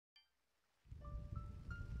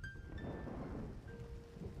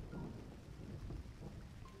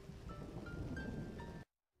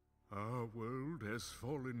world has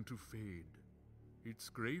fallen to fade, its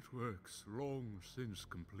great works long since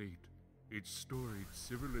complete, its storied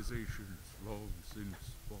civilizations long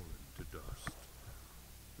since fallen to dust.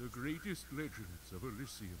 The greatest legends of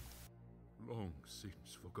Elysium, long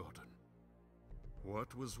since forgotten.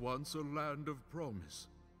 What was once a land of promise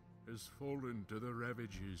has fallen to the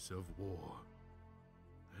ravages of war.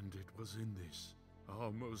 And it was in this,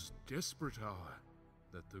 our most desperate hour,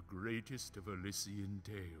 that the greatest of Elysian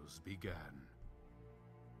Tales began.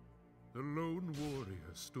 The lone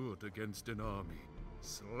warrior stood against an army,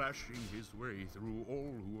 slashing his way through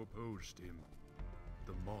all who opposed him.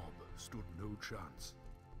 The mob stood no chance,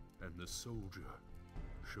 and the soldier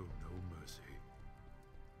showed no mercy.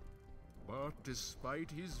 But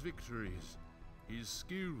despite his victories, his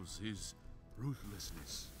skills, his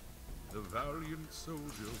ruthlessness, the valiant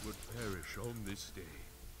soldier would perish on this day.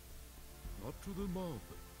 Not to the mob,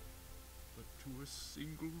 but to a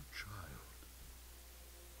single child.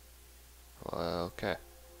 Okay.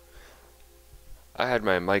 I had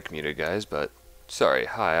my mic muted, guys, but sorry.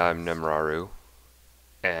 Hi, I'm Nemraru,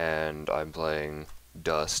 and I'm playing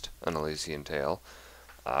Dust, an Elysian Tail.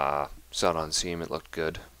 Saw it on Steam, it looked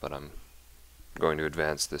good, but I'm going to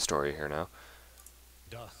advance the story here now.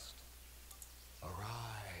 Dust,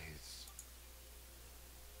 arise.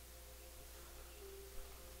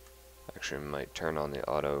 Actually, I might turn on the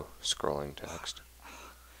auto-scrolling text.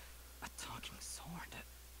 A talking sword?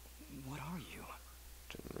 What are you?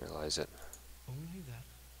 Didn't realize it. Only that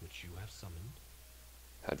which you have summoned.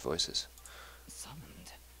 Had voices.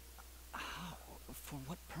 Summoned? How? For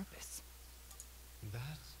what purpose?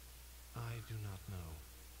 That I do not know.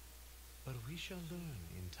 But we shall learn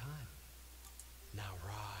in time. Now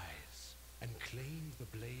rise and claim the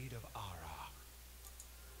blade of Ara.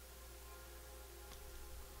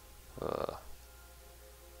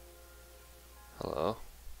 Hello?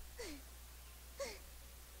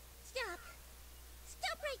 Stop!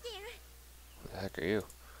 Stop right there! Who the heck are you?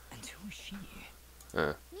 And who is she?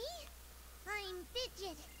 Me? I'm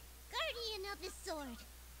Fidget, guardian of the sword.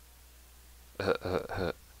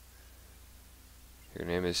 Your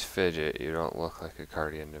name is Fidget. You don't look like a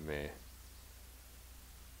guardian to me.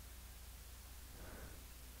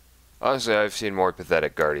 Honestly, I've seen more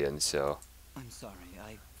pathetic guardians, so... I'm sorry,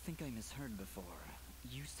 I think I misheard before.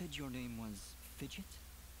 You said your name was Fidget?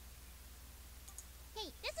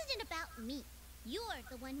 Hey, this isn't about me. You're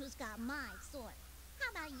the one who's got my sword. How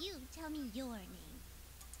about you tell me your name?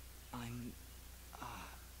 I'm...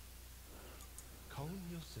 Call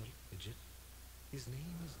yourself Fidget. His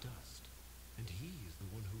name is Dust, and he is the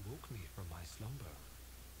one who woke me from my slumber.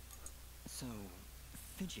 So,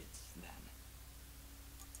 Fidgets, then?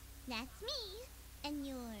 That's me. And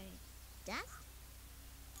you're Dust?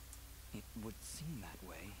 It would seem that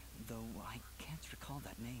way, though I can't recall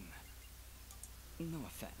that name. No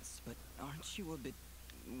offense, but aren't you a bit,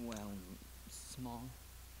 well, small?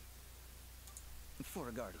 For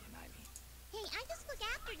a guardian, I mean. Hey, I just look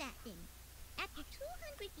after that thing. After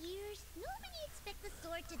 200 years, nobody expects the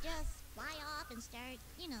sword to just fly off and start,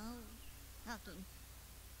 you know, talking.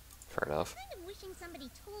 Fair enough. I'm kind of wishing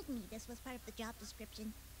somebody told me this was part of the job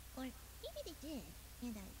description. Or maybe they did,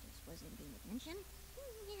 and I just wasn't paying attention.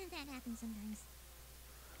 Yeah, that happens sometimes.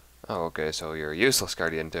 Oh, okay, so you're a useless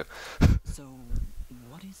guardian, too. So,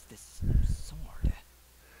 what is this sword?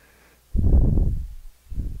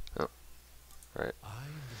 Oh, right. I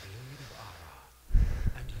am the blade of Ara,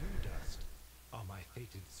 and you, Dust, are my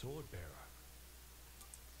fated sword bearer.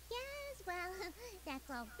 Yes, well, that's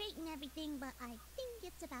all great and everything, but I think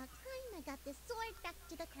it's about time I got this sword back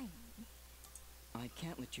to the crown. I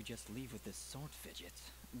can't let you just leave with this sword, Fidget.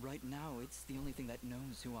 Right now, it's the only thing that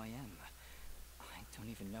knows who I am. I don't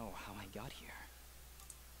even know how I got here.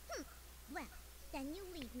 Well, then you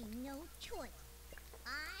leave me no choice.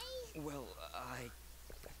 Well,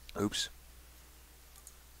 Oops.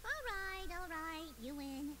 Alright, you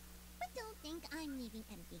win. But don't think I'm leaving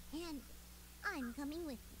empty-handed. I'm coming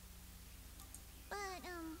with you. But,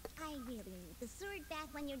 I really need the sword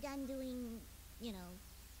back when you're done doing, you know,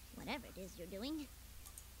 whatever it is you're doing.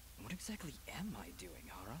 What exactly am I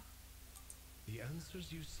doing, Ara? The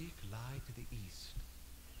answers you seek lie to the east.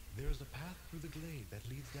 There is a path through the glade that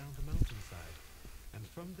leads down the mountainside, and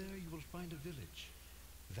from there you will find a village.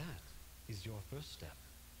 That is your first step.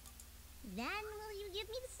 Then will you give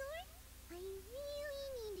me the sword? I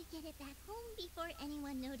really need to get it back home before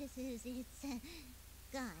anyone notices it's,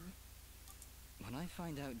 gone. When I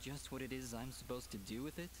find out just what it is I'm supposed to do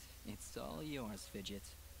with it, it's all yours, Fidget.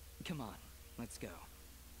 Come on, let's go.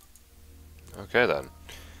 Okay, then.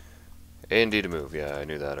 A and D to move. Yeah, I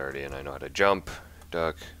knew that already, and I know how to jump,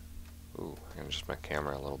 duck. Ooh, I can adjust my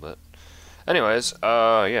camera a little bit. Anyways,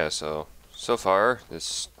 yeah, so far,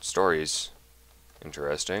 this story's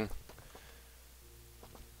interesting.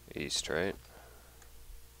 East, right?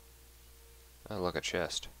 Oh, look, a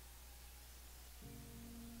chest.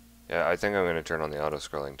 Yeah, I think I'm going to turn on the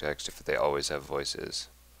auto-scrolling text if they always have voices.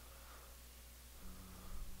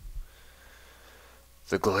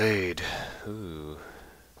 The Glade. Ooh.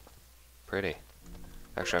 Pretty.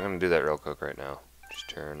 Actually, I'm going to do that real quick right now. Just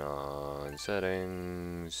turn on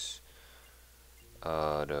settings.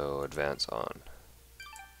 Auto advance on.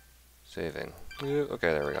 Saving.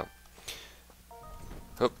 Okay, there we go.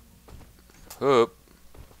 Hoop. Hoop.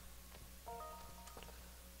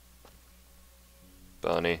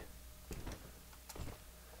 Bunny.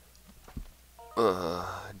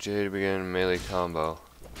 J to begin melee combo.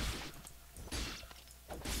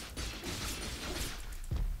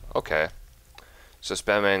 Okay. So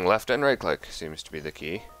spamming left and right click seems to be the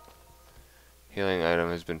key. Healing item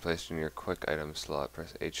has been placed in your quick item slot.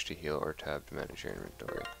 Press H to heal or tab to manage your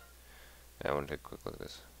inventory. Yeah, I want to take a quick look at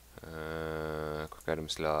this. Quick item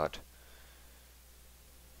slot.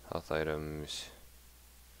 Health items.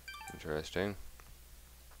 Interesting.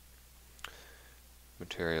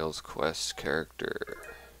 Materials, quests, character.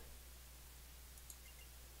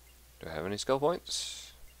 Do I have any skill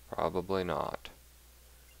points? Probably not.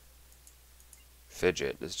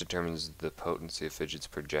 Fidget. This determines the potency of Fidget's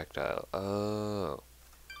projectile. Oh.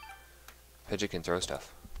 Fidget can throw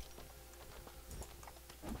stuff.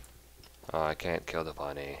 Oh, I can't kill the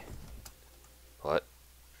bunny. What?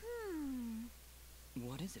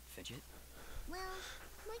 What is it, Fidget? Well,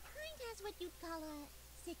 my kind has what you'd call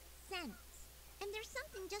a sixth sense. And there's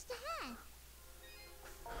something just ahead.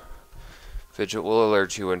 Fidget will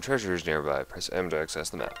alert you when treasure is nearby. Press M to access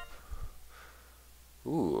the map.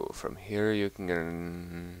 Ooh, from here you can get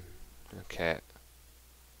a cat.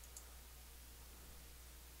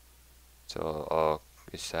 So,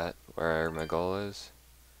 is that where my goal is?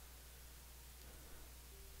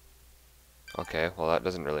 Okay, well that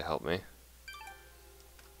doesn't really help me.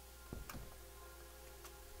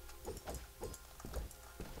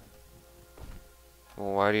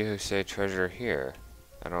 Well, why do you say treasure here?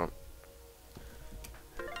 I don't...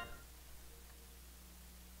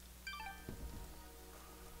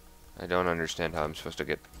 I don't understand how I'm supposed to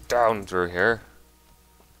get down through here.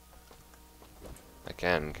 I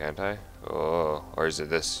can, can't I? Oh, or is it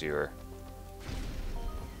this viewer?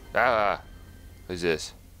 Ah! Who's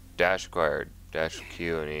this? Dash acquired. Dash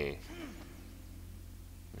Q and E.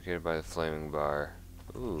 Indicated by the flaming bar.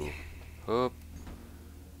 Ooh. Whoop.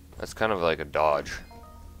 That's kind of like a dodge.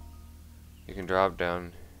 You can drop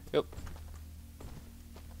down. Yep.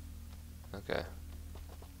 Okay.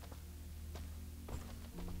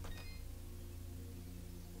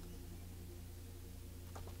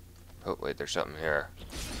 Oh, wait, there's something here.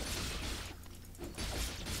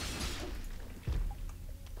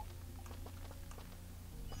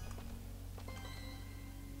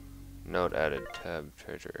 Note added. Tab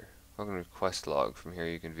treasure. Welcome to quest log. From here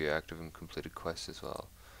you can view active and completed quests as well.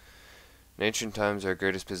 In ancient times, our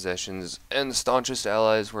greatest possessions and staunchest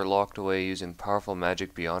allies were locked away using powerful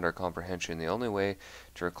magic beyond our comprehension. The only way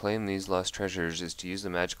to reclaim these lost treasures is to use the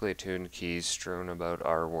magically attuned keys strewn about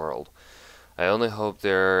our world. I only hope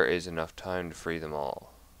there is enough time to free them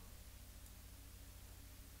all.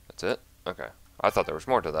 That's it? Okay. I thought there was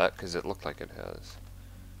more to that, because it looked like it has.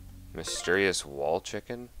 Mysterious wall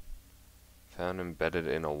chicken? Found embedded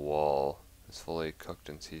in a wall. This fully cooked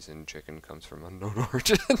and seasoned chicken comes from unknown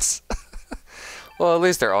origins. Well, at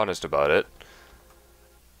least they're honest about it.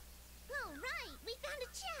 All right, we found a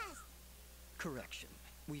chest. Correction.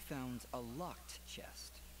 We found a locked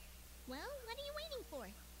chest. Well, what are you waiting for?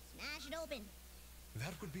 Smash it open.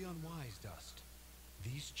 That would be unwise, Dust.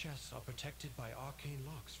 These chests are protected by arcane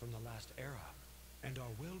locks from the last era, and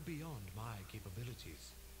are well beyond my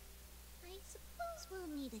capabilities. I suppose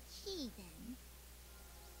we'll need a key then.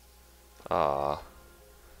 Aw.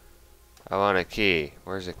 I want a key.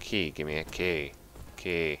 Where's a key? Give me a key.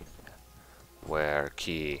 Key. Where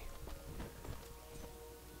key?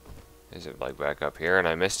 Is it like back up here and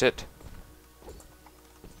I missed it?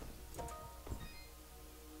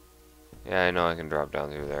 Yeah, I know I can drop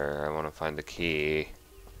down through there. I want to find the key.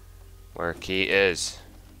 Where key is.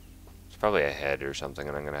 It's probably a head or something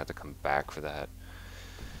and I'm going to have to come back for that.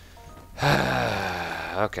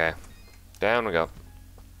 Okay. Down we go.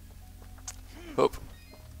 Hoop.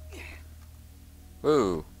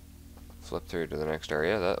 Woo. Flip through to the next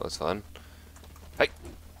area. That was fun. Hey.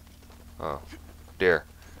 Oh. Deer.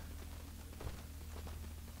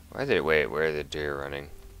 Wait, where are the deer running?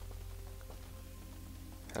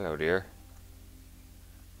 Hello, deer.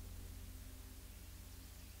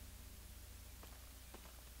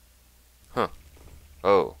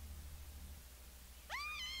 Oh.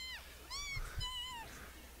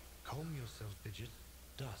 Calm yourself, Fidget.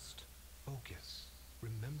 Dust. Focus.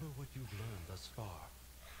 Remember what you've learned thus far.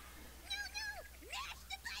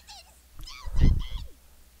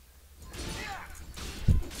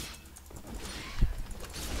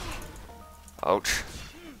 Ouch.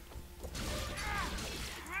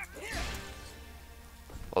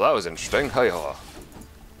 Well, that was interesting. Hi-ha.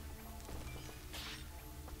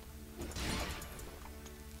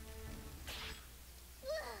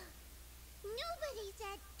 Nobody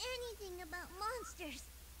said anything about monsters.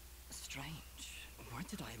 Strange. Where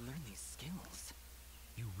did I learn these skills?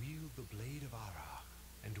 You wield the Blade of Ara,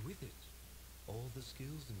 and with it, all the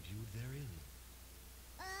skills imbued therein.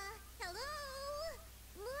 Hello?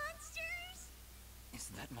 Monsters? Is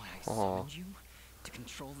that why I Aw. summoned you? To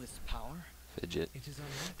control this power? Fidget. It is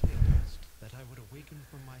unlikely, at best, that I would awaken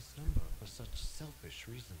from my slumber for such selfish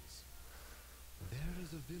reasons. There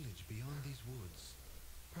is a village beyond these woods.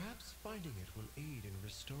 Perhaps finding it will aid in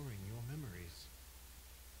restoring your memories.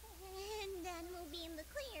 And then we'll be in the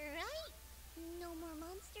clear, right? No more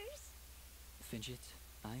monsters? Fidget,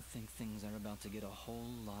 I think things are about to get a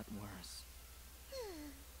whole lot worse.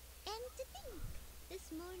 And to think,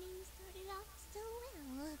 this morning started off so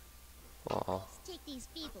well. Aw. Let's take these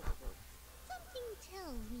feeble fruits. Something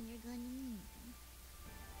tells me you're gonna need them.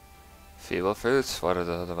 Feeble fruits? What is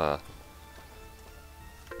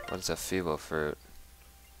a feeble fruit?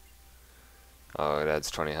 Oh, it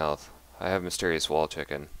adds 20 health. I have mysterious wall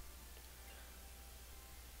chicken.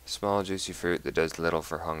 Small juicy fruit that does little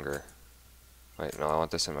for hunger. Wait, no, I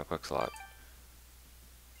want this in my quick slot.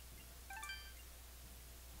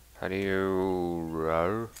 How do you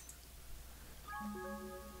row?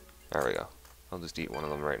 There we go. I'll just eat one of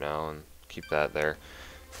them right now and keep that there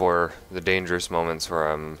for the dangerous moments where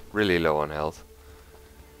I'm really low on health.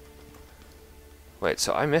 Wait,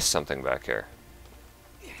 so I missed something back here.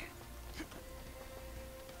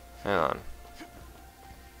 Hang on.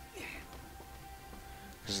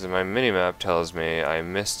 Because my minimap tells me I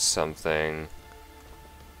missed something.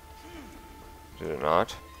 Did it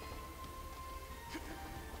not?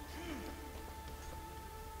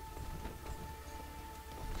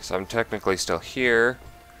 Because I'm technically still here.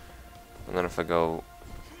 And then if I go...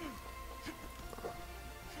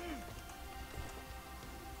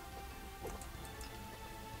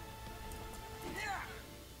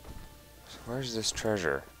 So where's this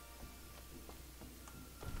treasure?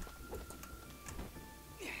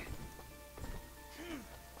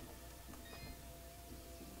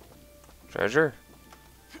 Treasure?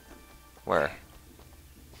 Where?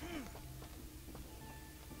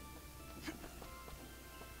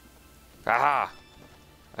 Aha!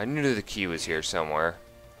 I knew the key was here somewhere.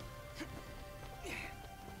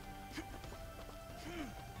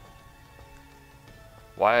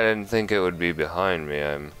 Why I didn't think it would be behind me,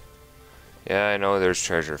 Yeah, I know there's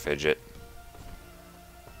treasure, Fidget.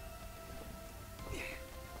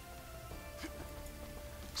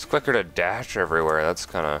 It's quicker to dash everywhere, that's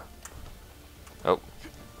kinda... Oh.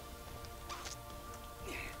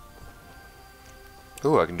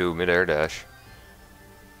 Ooh, I can do mid-air dash.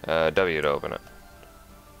 W to open it.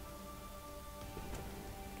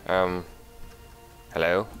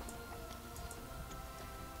 Hello?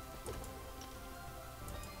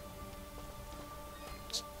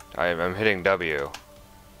 I'm hitting W.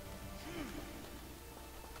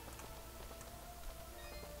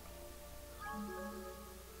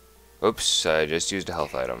 Oops, I just used a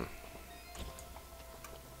health item.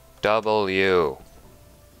 W.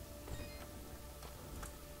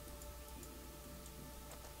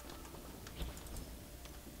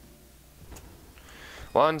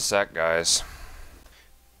 One sec, guys.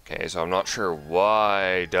 Okay, so I'm not sure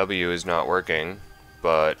why W is not working,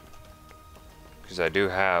 but because I do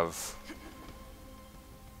have...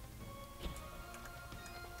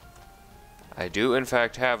 I do in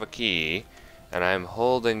fact have a key, and I'm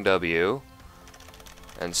holding W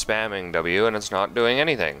and spamming W, and it's not doing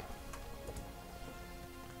anything.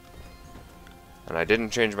 And I didn't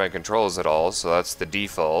change my controls at all, so that's the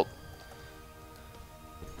default.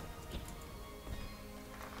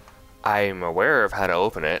 I'm aware of how to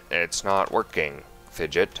open it. It's not working,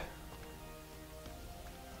 Fidget.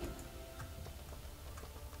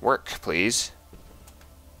 Work, please.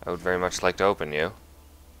 I would very much like to open you.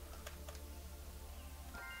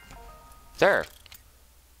 There!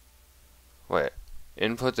 Wait.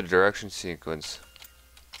 Input the direction sequence.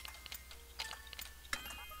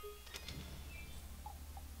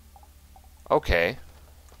 Okay.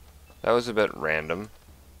 That was a bit random.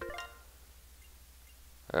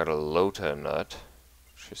 I got a Lota nut,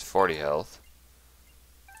 which is 40 health.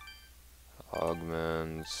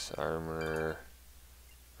 Augments, armor,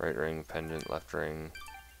 right ring, pendant, left ring.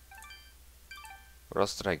 What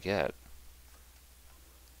else did I get?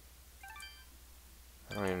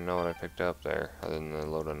 I don't even know what I picked up there, other than the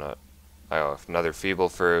Loda nut. Oh, another feeble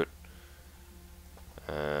fruit.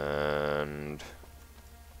 And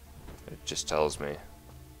it just tells me.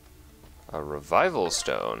 A revival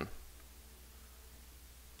stone.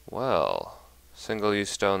 Well, single-use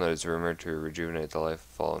stone that is rumored to rejuvenate the life of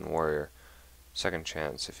a fallen warrior. Second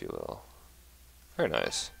chance, if you will. Very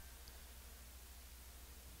nice.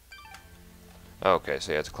 Okay,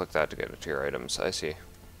 so you have to click that to get to your items. I see.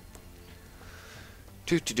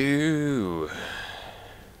 Doo-doo-doo.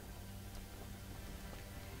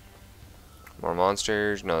 More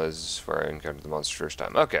monsters? No, this is where I encountered the monster first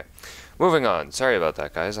time. Okay, moving on. Sorry about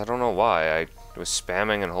that, guys. I don't know why. I was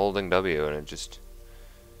spamming and holding W, and it just...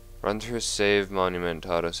 Run through a save monument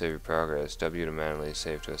to auto-save your progress. W to manually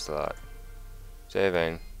save to a slot.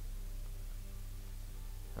 Saving.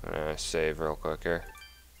 I'm gonna save real quick here.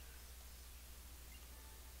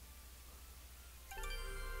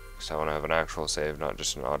 Because I want to have an actual save, not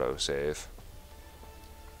just an auto-save.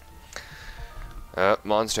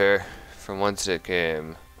 Monster. From whence it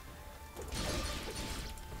came.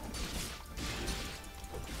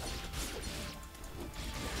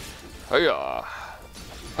 Hiya!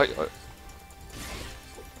 Hiya!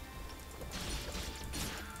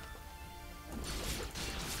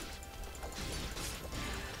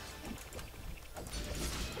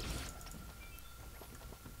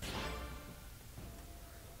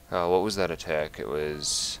 Oh, what was that attack? It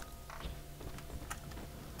was...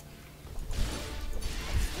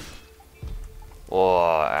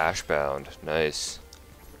 Oh, Ashbound. Nice.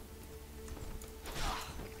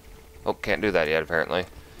 Oh, can't do that yet, apparently.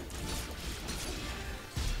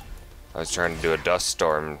 I was trying to do a Dust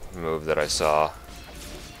Storm move that I saw.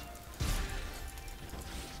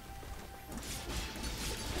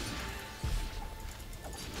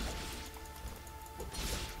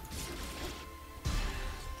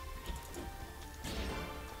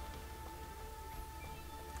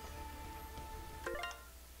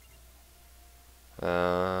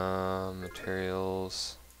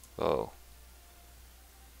 Materials. Oh.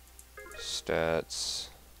 Stats.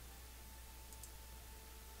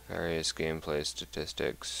 Various gameplay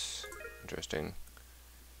statistics. Interesting.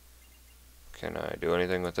 Can I do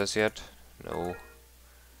anything with this yet? No.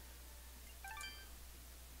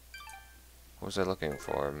 What was I looking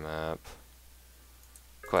for? Map.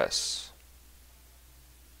 Quests.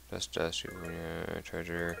 Dust,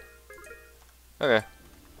 treasure. Okay.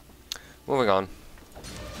 Moving on.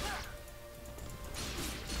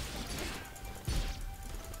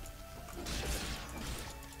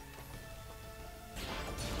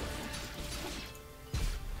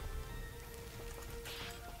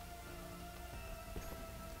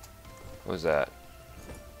 What was that?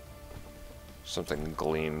 Something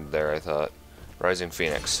gleamed there, I thought. Rising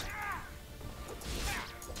Phoenix.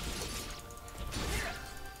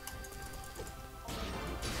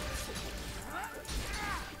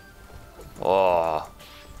 Oh.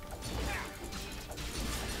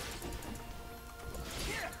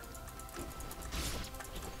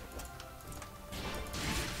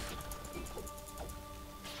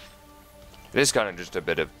 It is kind of just a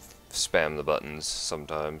bit of spam the buttons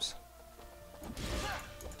sometimes.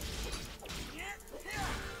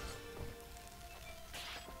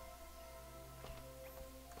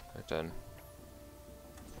 Right then.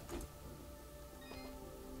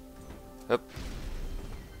 Up.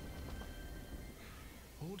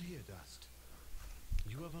 Hold here, Dust.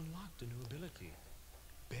 You have unlocked a new ability.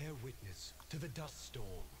 Bear witness to the Dust Storm.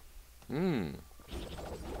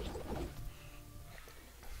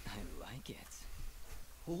 I like it.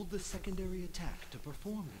 Hold the secondary attack to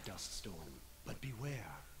perform the Dust Storm. But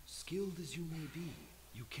beware, skilled as you may be,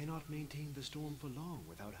 you cannot maintain the storm for long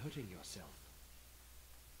without hurting yourself.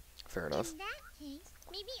 Fair enough. In that case,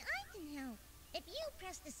 maybe I can help. If you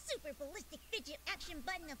press the super ballistic fidget action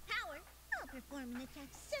button of power, I'll perform an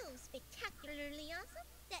attack so spectacularly awesome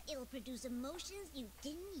that it'll produce emotions you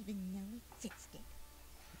didn't even know existed.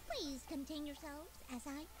 Please contain yourselves as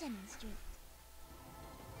I demonstrate.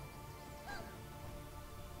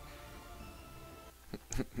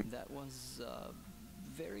 That was,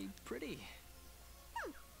 very pretty.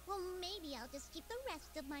 Well, maybe I'll just keep the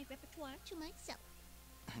rest of my repertoire to myself.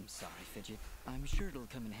 I'm sorry, Fidget. I'm sure it'll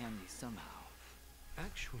come in handy somehow.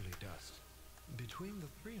 Actually, Dust, between the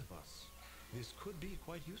three of us, this could be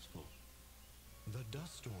quite useful. The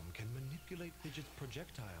Dust Storm can manipulate Fidget's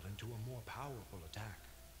projectile into a more powerful attack.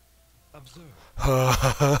 Observe.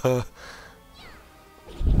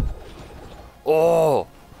 Oh!